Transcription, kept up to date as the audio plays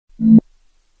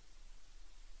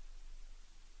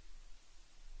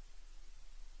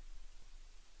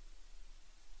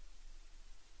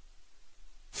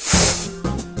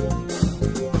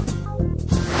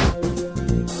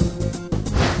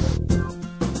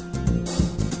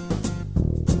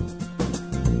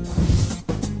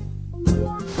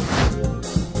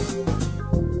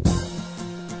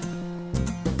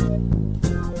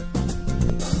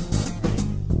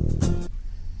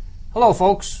Hello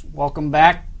folks, welcome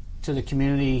back to the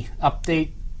community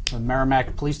update of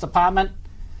Merrimack Police Department.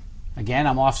 Again,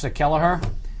 I'm Officer Kelleher.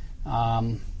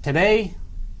 Today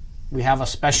we have a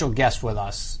special guest with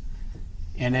us,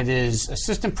 and it is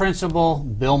Assistant Principal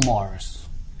Bill Morris.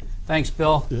 Thanks,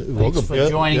 Bill. Thanks for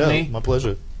joining me. My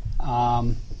pleasure.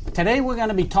 Today we're going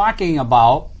to be talking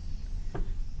about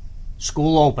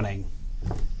school opening.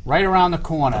 Right around the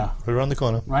corner. Right around the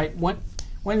corner. Right?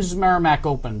 When's Merrimack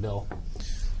open, Bill?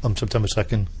 September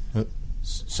 2nd.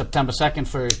 September 2nd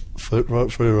for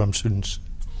students.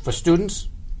 For students?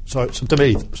 Sorry, September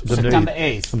 8th. September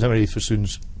 8th. September 8th for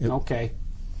students. Yep. Okay.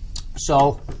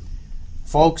 So,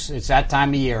 folks, it's that time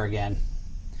of year again.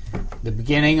 The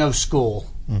beginning of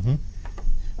school. Mm-hmm.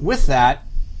 With that,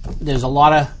 there's a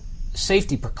lot of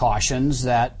safety precautions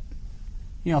that,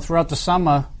 throughout the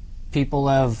summer, people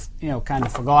have, kind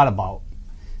of forgot about.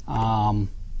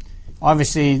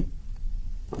 Obviously,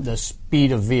 the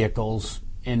speed of vehicles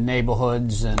in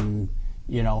neighborhoods and,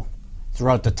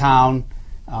 throughout the town,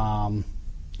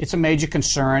 it's a major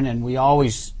concern, and we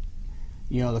always,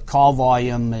 the call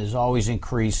volume is always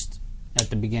increased at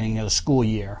the beginning of the school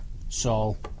year.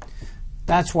 So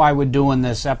that's why we're doing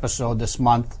this episode this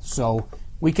month, so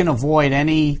we can avoid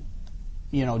any,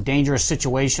 dangerous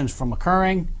situations from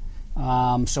occurring,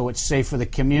 so it's safe for the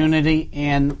community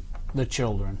and the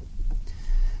children.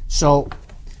 So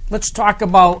let's talk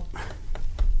about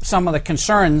some of the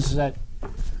concerns that,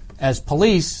 as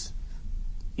police,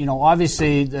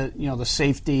 obviously the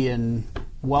safety and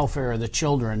welfare of the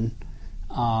children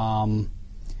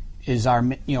is our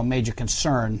major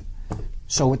concern.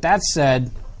 So with that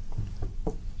said,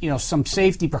 some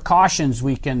safety precautions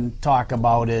we can talk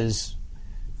about is,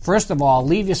 first of all,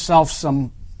 leave yourself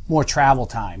some more travel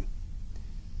time.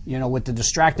 With the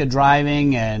distracted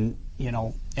driving and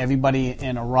everybody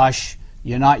in a rush,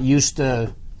 you're not used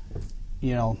to,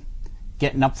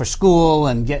 getting up for school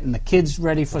and getting the kids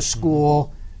ready for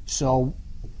school. So,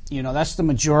 that's the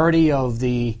majority of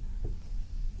the,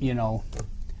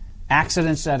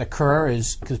 accidents that occur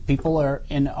is because people are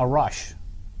in a rush.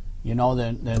 They're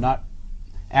not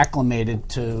acclimated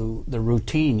to the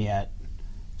routine yet.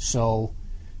 So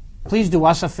please do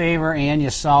us a favor and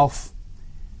yourself.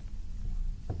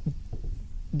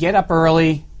 Get up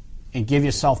early and give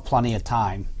yourself plenty of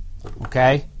time.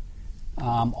 Okay?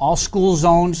 All school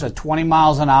zones are 20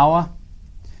 miles an hour,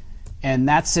 and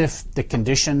that's if the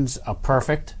conditions are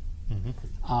perfect.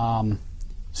 Mm-hmm.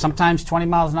 Sometimes 20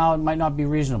 miles an hour might not be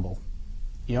reasonable.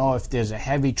 If there's a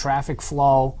heavy traffic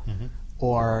flow, mm-hmm.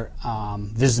 or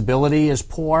visibility is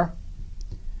poor.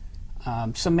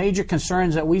 Some major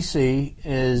concerns that we see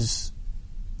is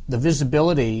the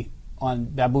visibility on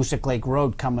Babusick Lake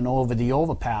Road coming over the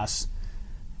overpass.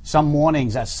 Some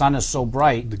mornings that sun is so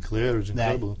bright, the glare is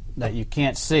incredible, that you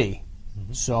can't see.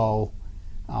 Mm-hmm. So,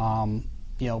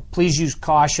 please use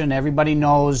caution. Everybody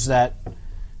knows that,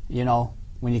 when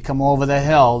you come over the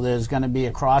hill, there's going to be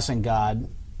a crossing guard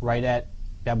right at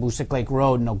Babusick Lake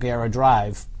Road and O'Gara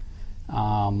Drive,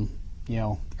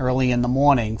 early in the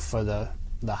morning for the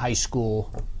high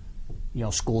school,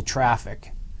 school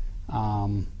traffic.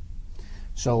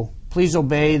 So please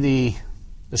obey the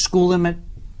school limit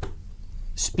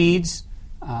speeds.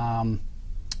 What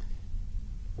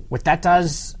that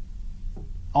does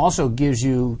also gives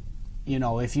you,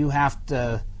 if you have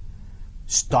to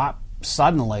stop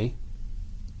suddenly,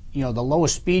 the lower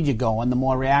speed you go and the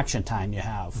more reaction time you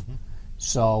have. Mm-hmm.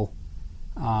 So,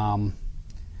 and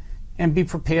be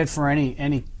prepared for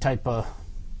any type of,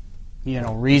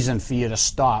 reason for you to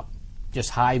stop. Just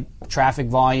high traffic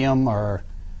volume or,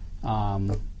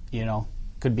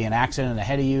 could be an accident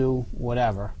ahead of you,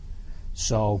 whatever.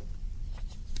 So,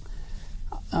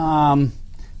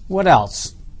 what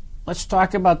else? Let's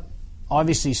talk about,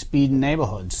 obviously, speed in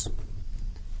neighborhoods.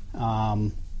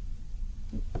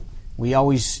 We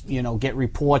always, get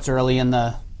reports early in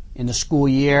the school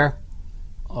year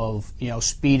of,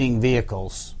 speeding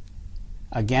vehicles.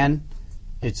 Again,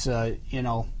 it's,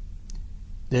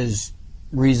 there's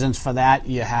reasons for that.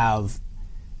 You have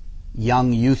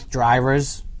young youth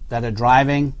drivers that are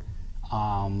driving.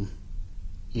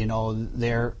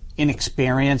 They're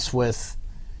inexperienced with,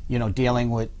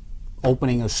 dealing with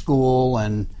opening of school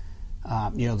and,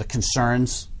 the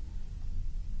concerns.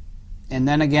 And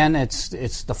then again,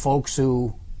 it's the folks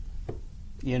who,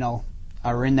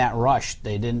 are in that rush.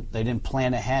 They didn't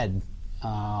plan ahead.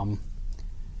 So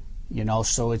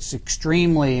it's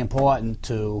extremely important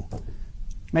to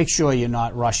make sure you're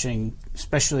not rushing,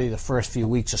 especially the first few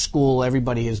weeks of school.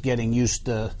 Everybody is getting used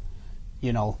to,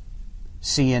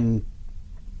 seeing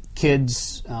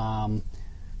kids, on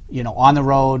the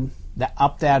road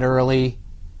up that early.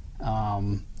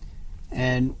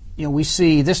 And we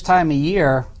see this time of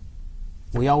year,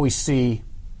 we always see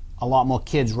a lot more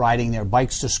kids riding their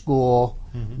bikes to school,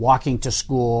 walking to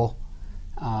school,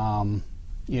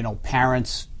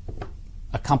 parents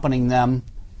accompanying them.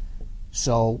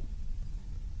 So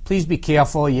please be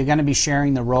careful. You're going to be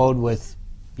sharing the road with,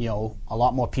 a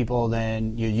lot more people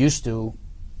than you're used to,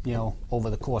 over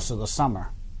the course of the summer.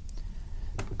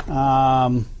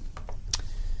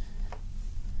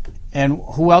 And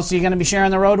who else are you going to be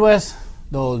sharing the road with?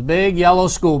 Those big yellow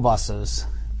school buses,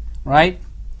 right?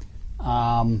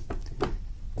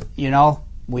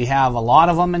 We have a lot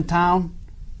of them in town.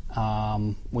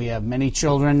 We have many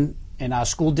children in our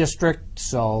school district,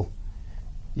 so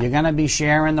you're going to be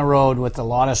sharing the road with a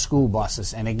lot of school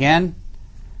buses. And again,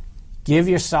 give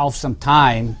yourself some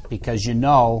time because you're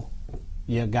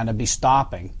going to be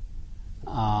stopping.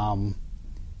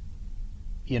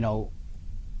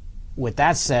 With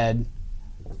that said,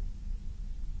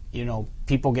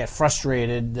 people get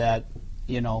frustrated that,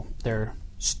 they're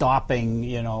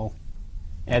stopping,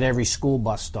 at every school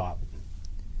bus stop.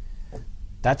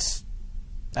 That's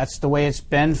the way it's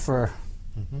been for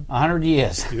 100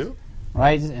 years,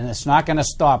 right? And it's not going to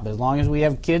stop as long as we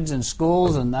have kids in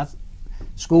schools and that's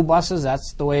school buses.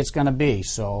 That's the way it's going to be.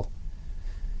 So,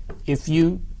 if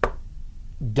you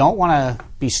don't want to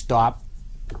be stopped,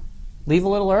 leave a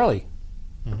little early.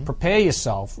 Prepare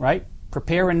yourself, right?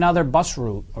 Prepare another bus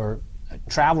route or a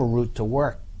travel route to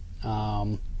work.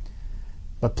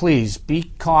 But please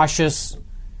be cautious.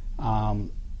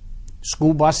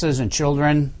 School buses and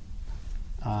children,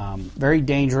 very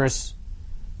dangerous.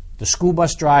 The school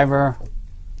bus driver,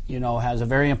 has a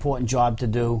very important job to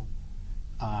do.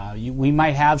 We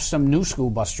might have some new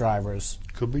school bus drivers.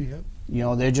 Could be,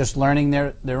 yeah. They're just learning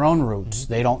their own routes.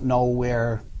 They don't know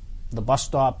where the bus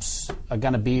stops are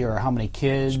going to be or how many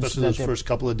kids. Especially those first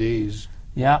couple of days.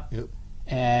 Yeah. Yep.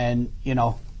 And,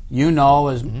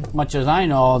 as much as I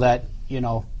know that,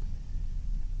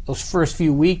 those first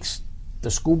few weeks,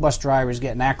 the school bus driver is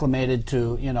getting acclimated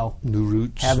to, new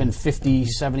routes, having 50,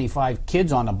 75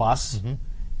 kids on a bus.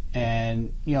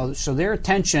 And, so their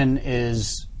attention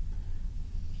is,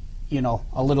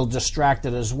 a little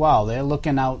distracted as well. They're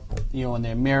looking out, in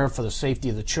their mirror for the safety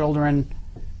of the children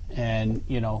and,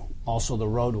 also the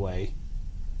roadway.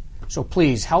 So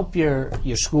please help your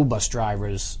school bus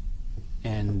drivers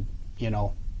and,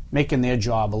 making their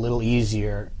job a little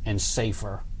easier and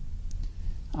safer.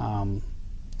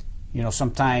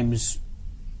 Sometimes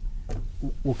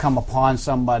we'll come upon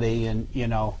somebody and,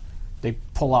 they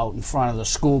pull out in front of the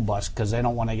school bus because they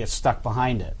don't want to get stuck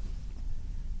behind it.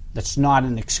 That's not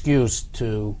an excuse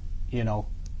to,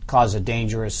 cause a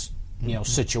dangerous,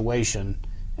 situation,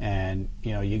 and,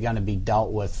 you're going to be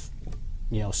dealt with,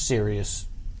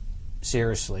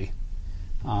 seriously.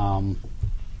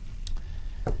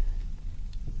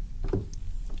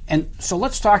 And so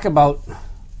let's talk about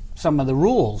some of the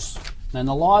rules and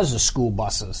the laws of school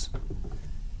buses.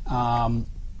 When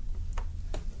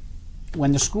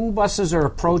the school buses are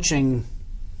approaching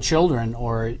children,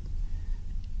 or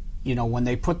when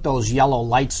they put those yellow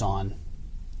lights on,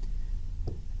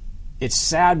 it's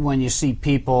sad when you see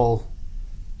people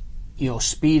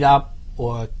speed up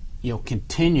or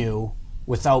continue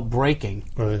without braking.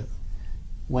 Right.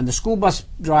 When the school bus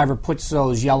driver puts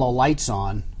those yellow lights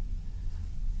on,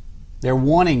 they're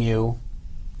warning you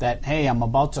that, hey, I'm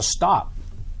about to stop.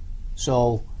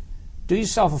 So do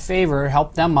yourself a favor,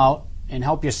 help them out, and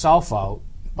help yourself out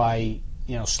by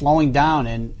slowing down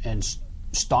and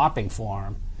stopping for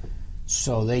them,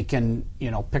 so they can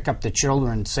pick up the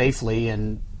children safely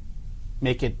and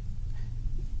make it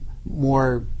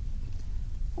more,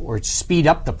 or speed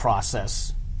up the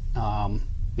process,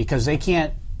 because they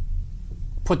can't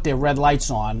put their red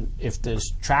lights on if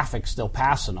there's traffic still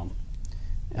passing them.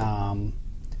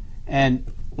 And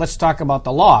let's talk about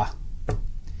the law.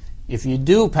 If you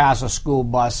do pass a school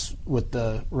bus with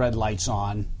the red lights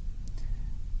on,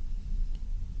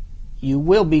 you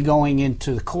will be going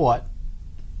into the court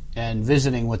and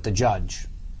visiting with the judge.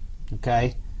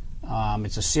 Okay?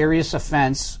 It's a serious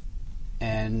offense,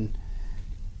 and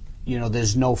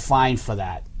there's no fine for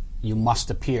that. You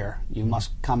must appear. You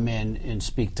must come in and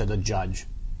speak to the judge.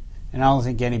 And I don't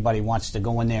think anybody wants to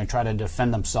go in there and try to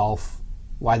defend themselves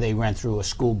why they ran through a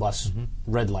school bus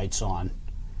red lights on.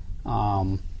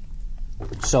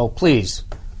 So please,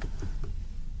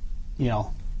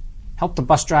 help the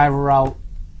bus driver out,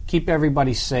 keep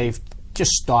everybody safe,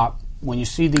 just stop. When you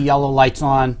see the yellow lights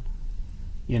on,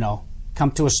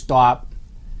 come to a stop.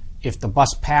 If the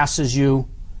bus passes you,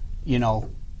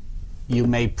 you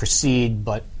may proceed,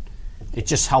 but it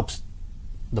just helps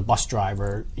the bus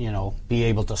driver, be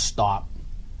able to stop.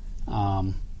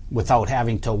 without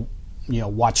having to,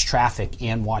 watch traffic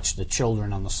and watch the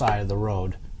children on the side of the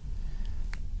road.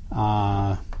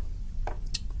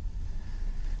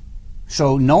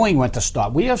 So knowing when to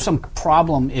stop. We have some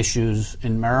problem issues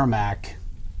in Merrimack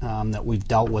that we've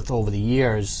dealt with over the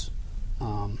years.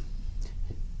 And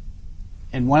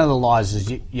one of the laws is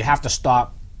you have to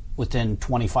stop within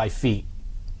 25 feet,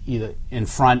 either in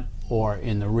front or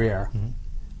in the rear.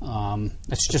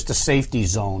 It's just a safety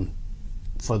zone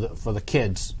for the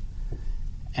kids.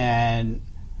 And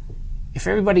if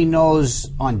everybody knows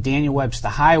on Daniel Webster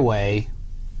Highway,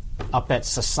 up at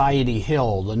Society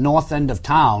Hill, the north end of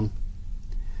town,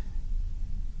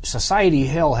 Society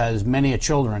Hill has many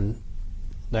children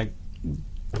that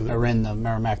are in the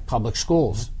Merrimack Public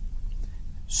Schools.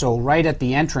 So right at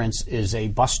the entrance is a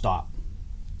bus stop.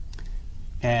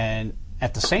 And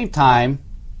at the same time,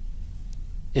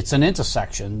 it's an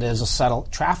intersection. There's a set of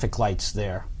traffic lights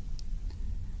there.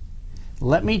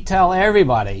 Let me tell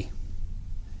everybody,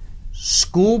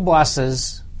 school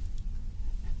buses,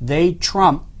 they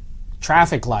trump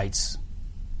traffic lights,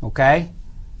 okay?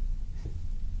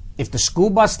 If the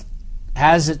school bus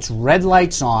has its red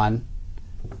lights on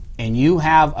and you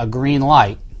have a green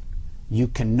light, you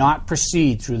cannot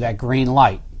proceed through that green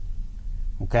light,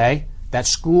 okay? That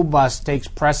school bus takes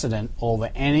precedent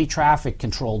over any traffic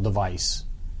control device,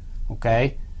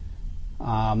 okay?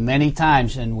 Many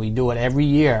times, and we do it every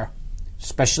year,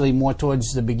 especially more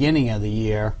towards the beginning of the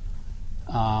year,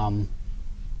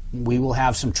 we will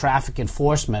have some traffic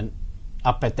enforcement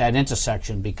up at that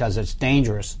intersection because it's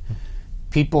dangerous.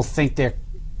 People think they're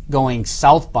going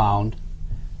southbound,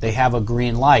 they have a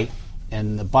green light,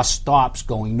 and the bus stops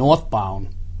going northbound,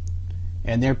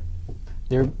 and they're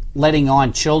letting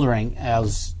on children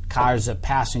as cars are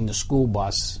passing the school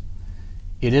bus.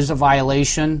 It is a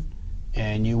violation,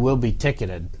 and you will be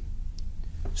ticketed.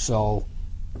 So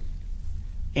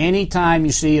anytime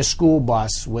you see a school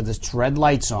bus with its red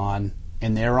lights on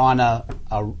and they're on a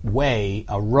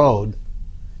road,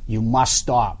 you must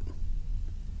stop.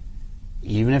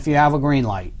 Even if you have a green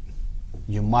light,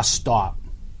 you must stop.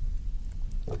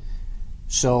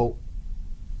 So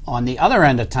on the other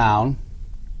end of town,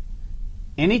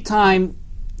 anytime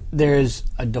there's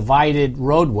a divided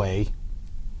roadway,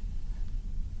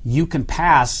 you can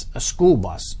pass a school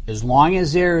bus. As long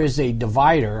as there is a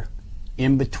divider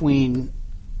in between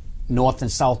north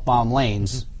and southbound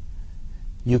lanes,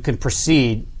 you can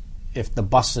proceed if the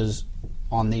bus is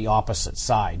on the opposite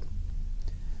side.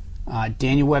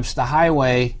 Daniel Webster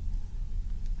Highway,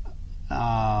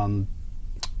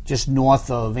 just north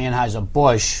of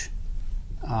Anheuser-Busch,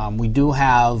 we do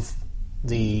have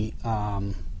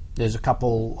there's a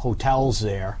couple hotels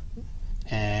there,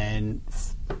 and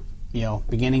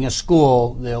beginning of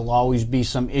school, there'll always be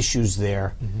some issues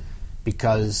there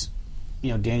because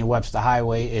Daniel Webster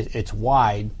Highway, it's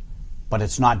wide, but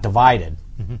it's not divided.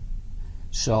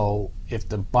 So if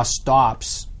the bus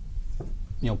stops,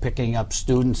 picking up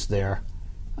students there,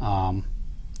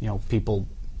 people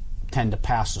tend to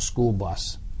pass the school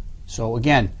bus. So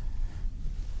again,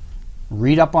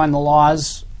 read up on the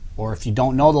laws, or if you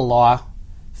don't know the law,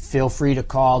 feel free to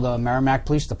call the Merrimack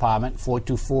Police Department,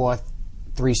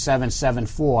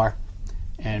 424-3774,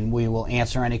 and we will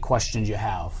answer any questions you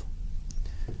have.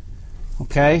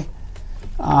 Okay?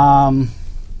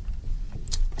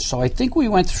 So I think we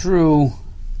went through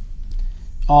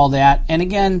all that. And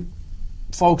again,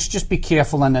 folks, just be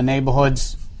careful in the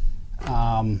neighborhoods.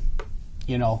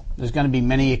 There's going to be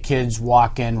many kids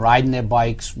walking, riding their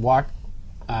bikes,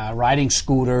 riding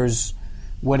scooters,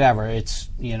 whatever. It's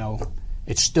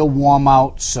still warm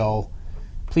out, so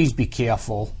please be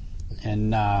careful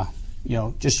and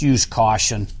just use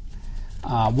caution.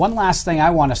 One last thing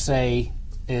I want to say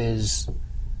is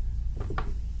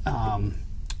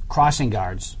crossing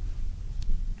guards.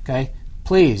 Okay,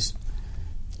 please,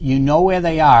 you know where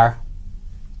they are.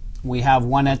 We have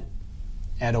one at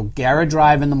O'Gara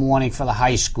Drive in the morning for the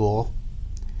high school.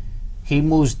 He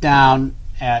moves down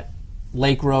at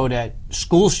Lake Road at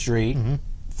School Street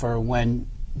for when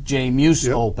J Muse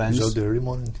opens. So every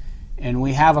morning. And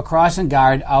we have a crossing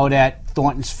guard out at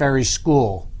Thornton's Ferry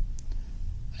School,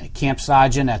 Camp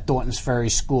Sergeant at Thornton's Ferry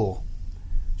School.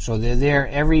 So they're there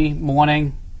every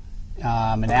morning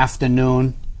and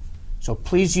afternoon. So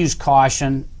please use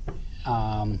caution.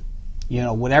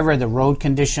 Whatever the road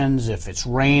conditions, if it's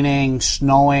raining,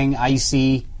 snowing,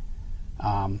 icy,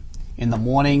 in the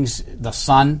mornings, the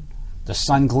sun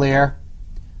glare,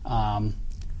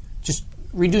 just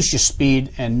reduce your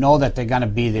speed and know that they're going to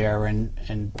be there,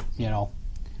 and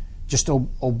just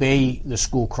obey the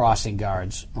school crossing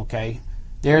guards, okay?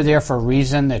 They're there for a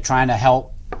reason. They're trying to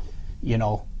help,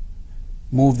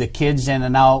 move the kids in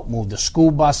and out, move the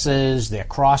school buses. They're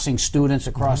crossing students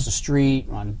across the street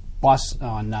on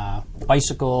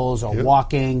bicycles or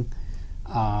walking,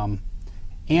 and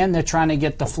they're trying to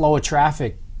get the flow of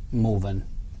traffic moving.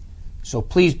 So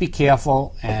please be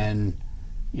careful and,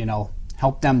 you know,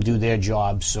 help them do their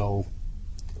job so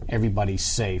everybody's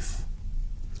safe.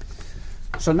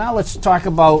 So now let's talk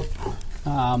about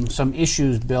some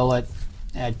issues, Bill,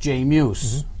 at J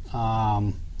Muse.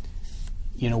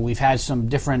 You know, we've had some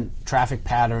different traffic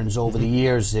patterns over the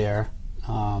years there,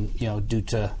 you know, due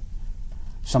to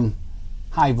some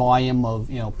high volume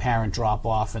of, you know, parent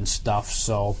drop-off and stuff.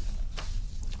 So,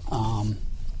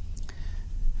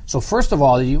 so first of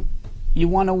all, you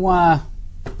want to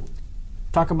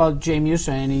talk about J Muse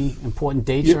or any important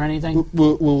dates or anything?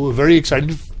 We're very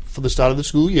excited for the start of the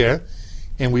school year,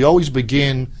 and we always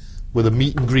begin with a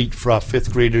meet and greet for our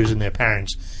 5th graders and their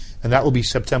parents, and that will be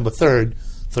September 3rd,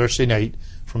 Thursday night,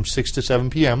 from 6 to 7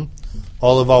 p.m.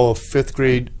 All of our 5th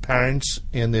grade parents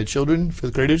and their children,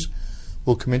 5th graders,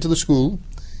 will come into the school,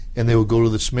 and they will go to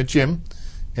the Smith Gym,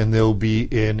 and there will be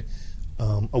a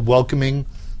welcoming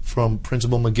from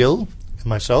Principal McGill and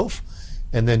myself,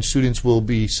 and then students will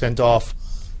be sent off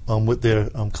with their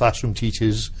classroom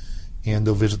teachers, and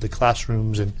they'll visit the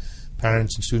classrooms, and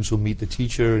parents and students will meet the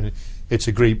teacher, and it's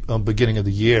a great beginning of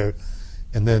the year.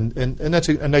 And then and that's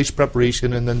a nice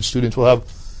preparation, and then students will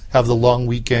have the long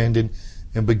weekend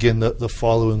and begin the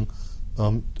following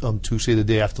Tuesday, the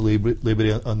day after Labor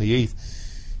Day on the 8th.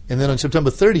 And then on September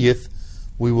 30th,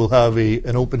 we will have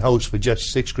an open house for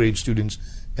just 6th grade students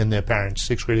and their parents.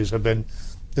 6th graders have been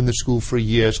in the school for a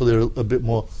year, so they're a bit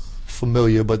more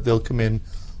familiar, but they'll come in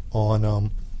on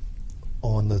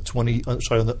the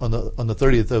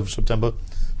 30th of September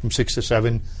from 6 to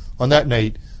 7. On that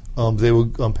night,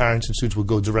 parents and students will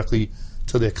go directly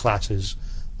to their classes,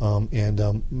 and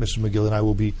Mrs. McGill and I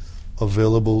will be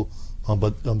available,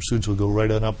 but students will go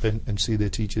right on up and see their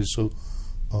teachers. So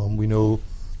we know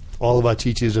all of our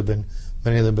teachers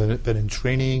many of them have been in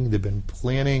training, they've been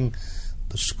planning.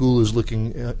 The school is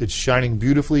it's shining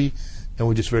beautifully, and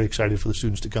we're just very excited for the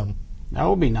students to come. That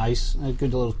would be nice. A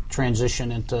good little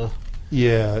transition into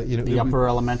the upper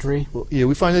elementary. Well, yeah,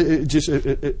 we find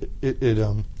that it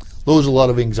lowers a lot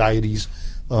of anxieties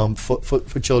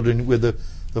for children with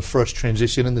the first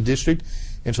transition in the district,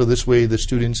 and so this way the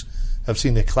students have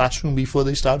seen their classroom before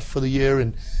they start for the year,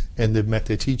 and they've met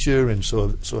their teacher, and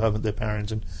so haven't their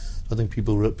parents, and I think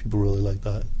people really like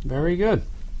that. Very good.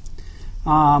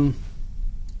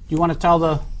 You want to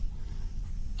tell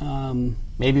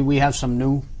maybe we have some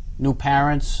new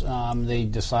parents. They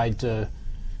decide to,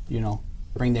 you know,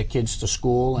 bring their kids to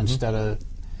school instead of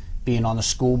being on the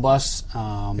school bus.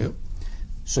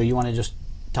 So you want to just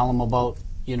tell them about,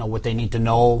 you know, what they need to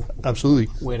know? Absolutely.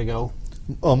 Where to go?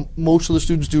 Most of the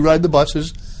students do ride the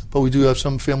buses, but we do have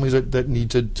some families that need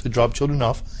to drop children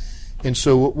off. And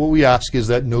so what we ask is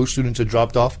that no students are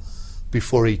dropped off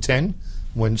before 8:10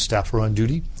 when staff are on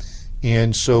duty.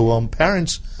 And so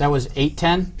parents... That was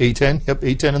 8:10? 8:10, yep,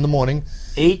 8:10 in the morning.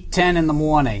 8:10 in the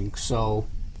morning, so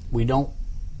we don't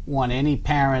want any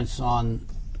parents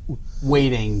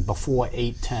waiting before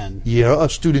 8:10. Yeah, our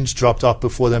students dropped off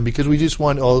before them because we just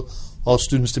want all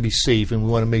students to be safe, and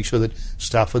we want to make sure that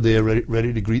staff are there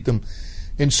ready to greet them.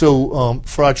 And so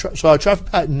for our traffic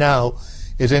pattern now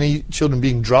is any children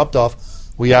being dropped off,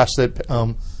 we ask that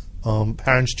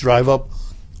parents drive up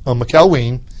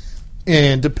McElwain,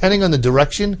 and depending on the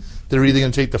direction, they're either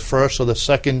going to take the first or the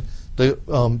second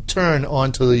turn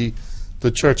onto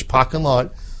the church parking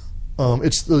lot.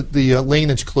 It's the lane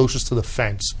that's closest to the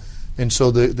fence, and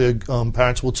so the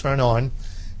parents will turn on,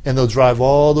 and they'll drive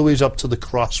all the ways up to the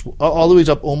all the ways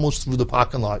up almost through the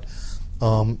parking lot,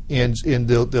 and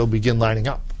they'll begin lining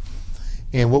up.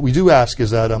 And what we do ask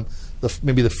is that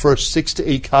maybe the first 6 to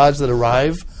 8 cars that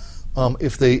arrive,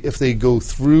 if they go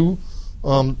through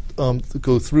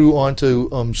onto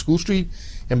School Street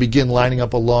and begin lining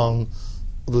up along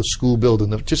the school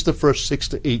building, just the first 6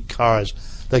 to 8 cars.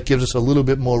 That gives us a little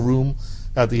bit more room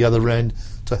at the other end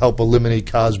to help eliminate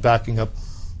cars backing up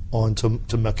onto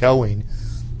McElwain.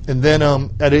 And then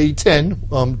at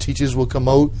 8:10, teachers will come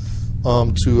out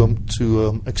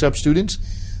to accept students.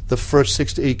 The first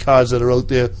 6 to 8 cars that are out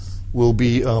there will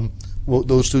be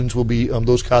those students will be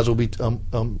those cars will be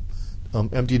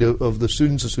emptied of the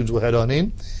students. The students will head on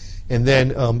in, and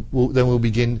then we'll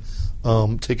begin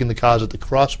taking the cars at the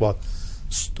crosswalk.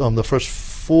 The first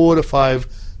 4 to 5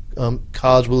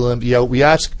 cars will empty out. We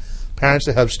ask parents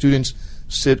to have students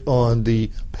sit on the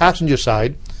passenger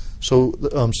side, so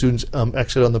students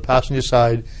exit on the passenger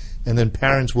side, and then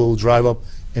parents will drive up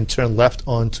and turn left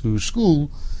onto School,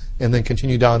 and then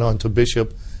continue down onto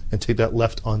Bishop and take that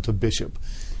left onto Bishop.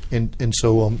 And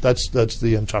so that's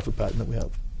the traffic pattern that we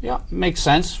have. Yeah, makes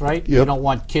sense, right? Yep. You don't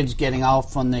want kids getting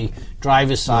out from the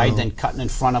driver's side, then cutting in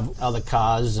front of other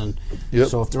cars, and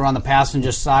so if they're on the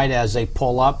passenger side, as they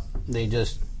pull up, they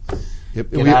just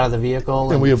get out of the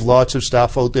vehicle. And we have lots of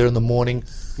staff out there in the morning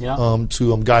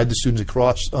to guide the students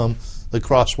across the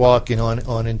crosswalk and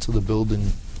on into the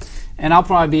building. And I'll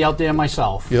probably be out there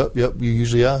myself. Yep, you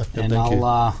usually are. And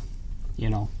I'll,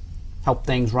 help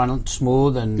things run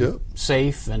smooth and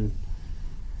safe and.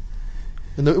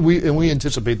 And we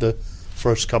anticipate the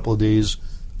first couple of days,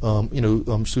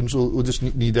 students will just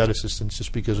need that assistance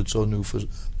just because it's so new for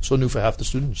half the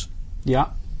students. Yeah.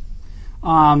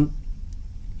 You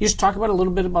just talk about a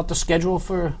little bit about the schedule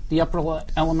for the upper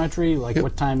elementary, like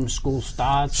what time school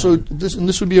starts. So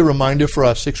this would be a reminder for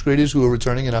our 6th graders who are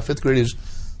returning and our 5th graders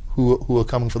who are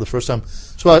coming for the first time.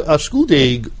 So our school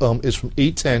day is from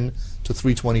 8:10 to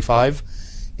 3:25,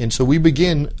 and so we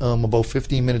begin about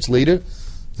 15 minutes later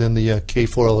than the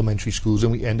K-4 elementary schools,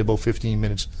 and we end about 15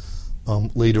 minutes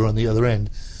later on the other end.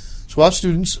 So our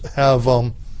students have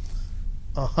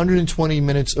 120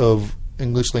 minutes of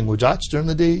English language arts during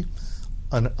the day,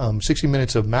 and 60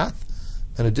 minutes of math,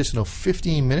 an additional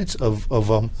 15 minutes of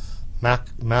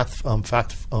math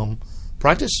fact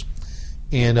practice,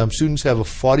 and students have a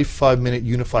 45-minute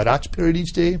unified arts period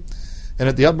each day. And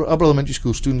at the upper elementary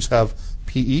school, students have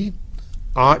PE,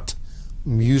 art,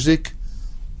 music,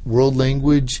 world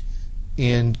language,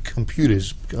 and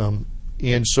computers.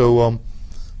 And so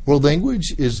world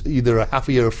language is either a half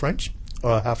a year of French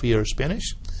or a half a year of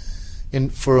Spanish.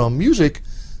 And for music,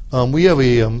 we have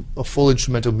a full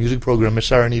instrumental music program. Miss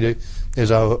Aranita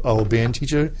is our band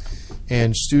teacher.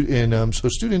 And so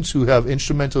students who have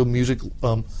instrumental music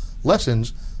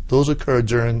lessons, those occur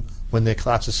during when their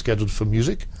class is scheduled for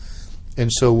music. And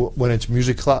so when it's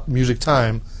music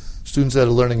time, students that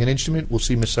are learning an instrument will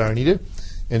see Miss Aranita,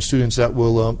 and students that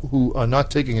will who are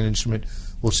not taking an instrument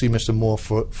will see Mr. Moore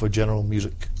for general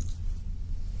music.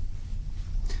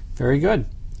 Very good.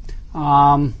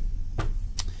 Let's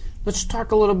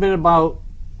talk a little bit about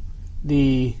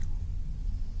the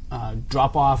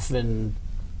drop-off and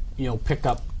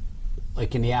pick-up,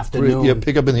 like in the afternoon. Yeah,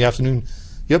 pick-up in the afternoon.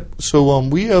 Yep. So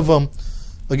we have,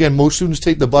 again, most students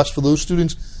take the bus. For those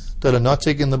students that are not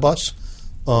taking the bus,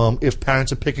 if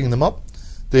parents are picking them up,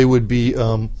 they would be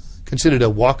considered a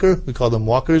walker. We call them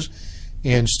walkers.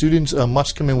 And students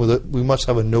must come in we must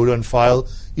have a note on file,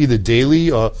 either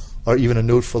daily or even a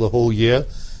note for the whole year.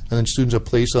 And then students are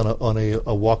placed on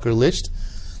a walker list.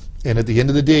 And at the end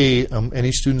of the day,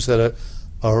 any students that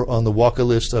are on the walker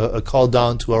list are called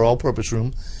down to our all-purpose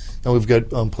room. And we've got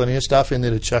plenty of staff in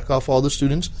there to check off all the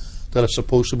students that are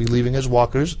supposed to be leaving as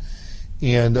walkers.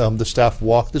 And the staff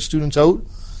walk the students out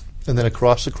and then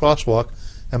across the crosswalk,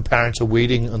 and parents are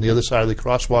waiting on the other side of the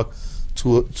crosswalk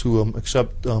to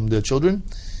accept their children.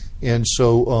 And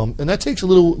so and that takes a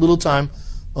little time.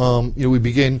 We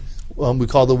begin, we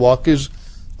call the walkers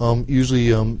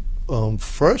usually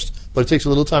first, but it takes a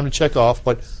little time to check off,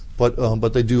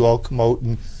 but they do all come out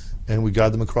and we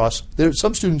guide them across. There are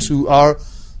some students who are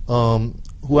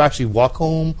who actually walk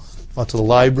home to the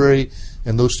library,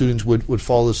 and those students would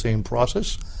follow the same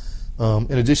process.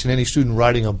 In addition, any student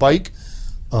riding a bike,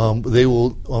 they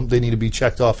need to be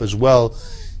checked off as well.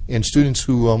 And students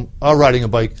who are riding a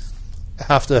bike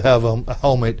have to have a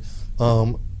helmet,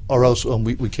 or else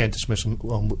we can't dismiss them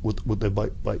with their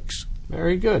bikes.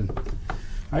 Very good. All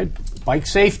right, bike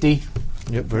safety.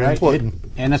 Yep, very important.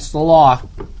 And it's the law.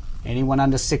 Anyone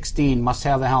under 16 must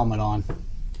have a helmet on.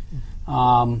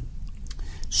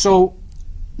 So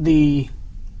the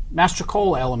Master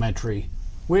Cole Elementary,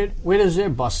 where does their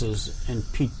buses and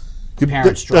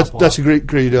parents drop off? That's a great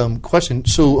question.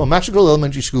 So Master Cole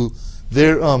Elementary School,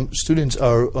 their students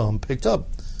are picked up.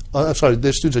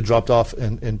 Their students are dropped off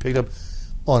and picked up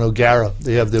on O'Gara.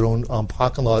 They have their own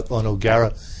parking lot on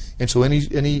O'Gara. And so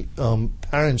any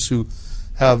parents who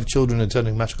have children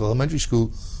attending Master Cole Elementary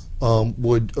School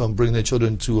would bring their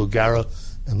children to O'Gara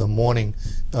in the morning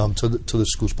to the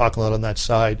school's parking lot on that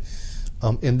side.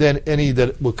 And then any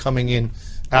that were coming in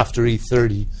after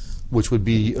 8:30, which would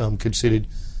be considered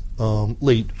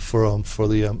late for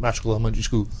the Master Cole Elementary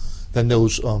School, then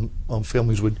those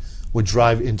families would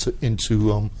drive into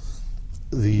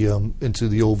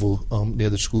the oval near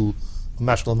the school,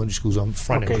 Master Cole Elementary School's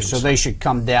front entrance. So they should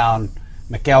come down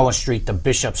McElway Street to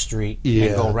Bishop Street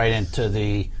and go right into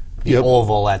the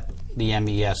oval at the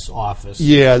MES office.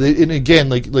 Yeah, and again,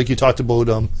 like you talked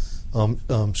about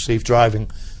safe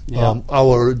driving.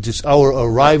 Our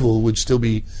arrival would still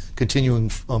be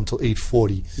continuing until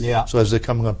 8:40. Yeah. So as they're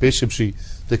coming up Bishop Street,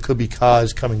 there could be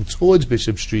cars coming towards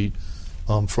Bishop Street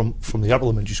from the upper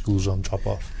elementary schools drop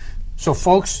off. So,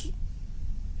 folks,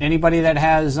 anybody that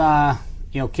has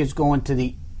kids going to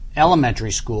the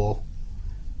elementary school,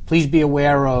 please be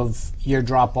aware of your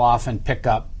drop off and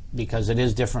pickup because it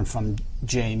is different from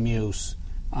JMU's.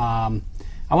 I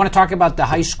want to talk about the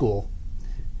high school.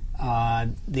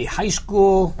 The high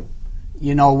school,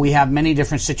 we have many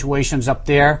different situations up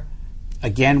there.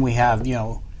 Again, we have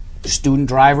student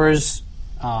drivers,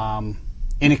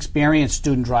 inexperienced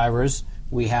student drivers.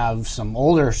 We have some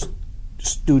older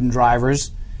student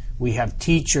drivers. We have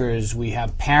teachers. We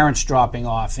have parents dropping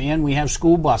off, and we have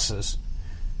school buses.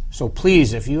 So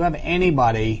please, if you have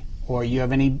anybody or you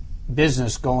have any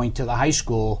business going to the high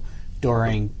school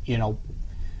during,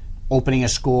 opening a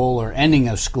school or ending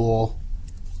a school,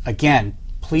 again,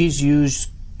 please use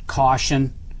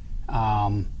caution.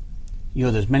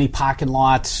 There's many parking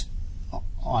lots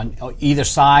on either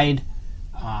side.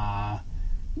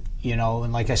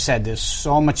 And like I said, there's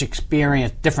so much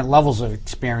experience, different levels of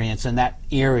experience in that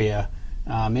area.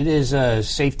 It is a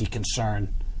safety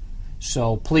concern.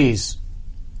 So please,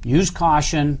 use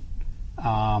caution.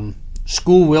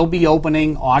 School will be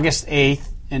opening August 8th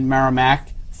in Merrimack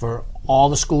for all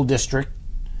the school district,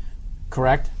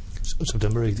 correct?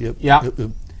 September 8th, yep. Yeah.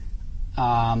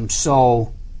 Yep.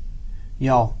 So,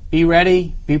 be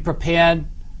ready, be prepared.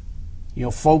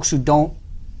 Folks who don't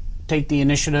take the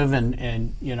initiative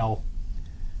and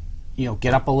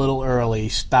get up a little early,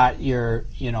 start your,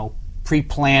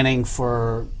 pre-planning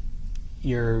for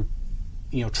your,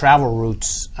 travel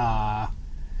routes.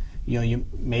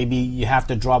 Maybe you have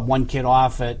to drop one kid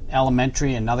off at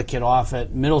elementary, another kid off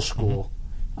at middle school.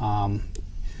 Mm-hmm.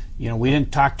 We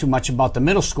didn't talk too much about the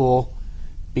middle school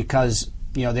because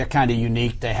they're kind of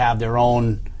unique. They have their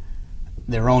own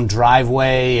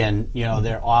driveway, and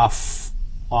they're off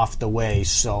the way.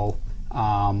 So,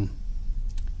 I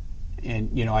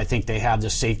think they have the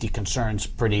safety concerns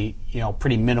pretty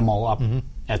minimal up mm-hmm.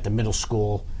 at the middle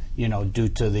school. Due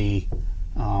to the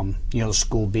the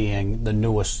school being the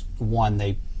newest one,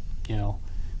 they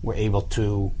were able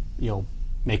to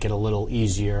make it a little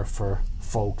easier for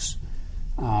folks.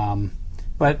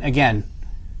 But again,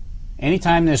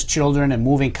 anytime there's children and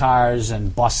moving cars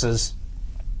and buses,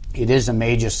 it is a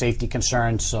major safety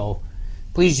concern. So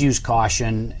please use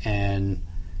caution and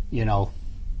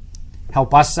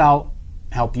help us out,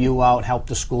 help you out, help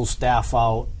the school staff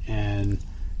out, and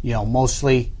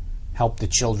mostly help the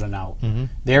children out. Mm-hmm.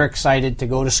 They're excited to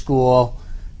go to school.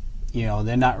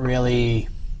 They're not really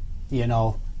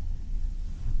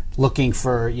looking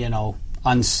for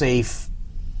unsafe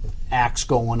acts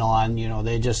going on.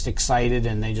 They're just excited,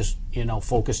 and they just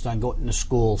focused on going to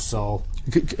school. So,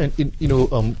 and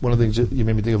one of the things that you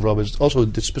made me think of, Rob, is also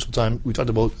this special time we talked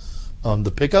about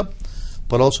the pickup,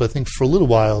 but also I think for a little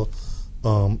while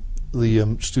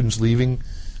the students leaving,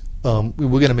 we're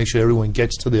going to make sure everyone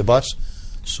gets to their bus.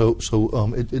 So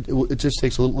it just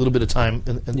takes a little bit of time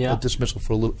and a dismissal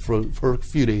for a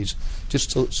few days,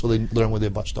 just so they learn where their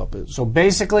bus stop is. So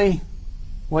basically,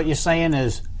 what you're saying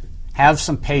is have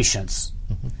some patience.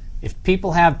 Mm-hmm. If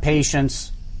people have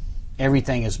patience,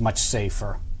 everything is much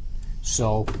safer.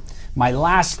 So I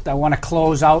want to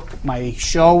close out my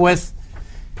show with,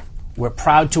 we're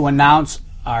proud to announce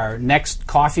our next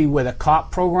Coffee with a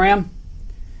Cop program,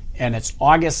 and it's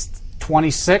August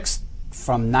 26th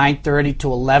from 9:30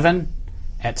 to 11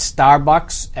 at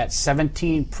Starbucks at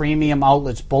 17 Premium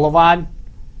Outlets Boulevard.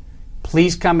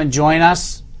 Please come and join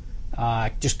us.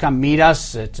 Just come meet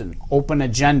us. It's an open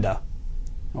agenda.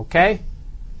 Okay?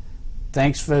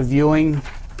 Thanks for viewing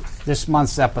this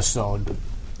month's episode.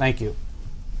 Thank you.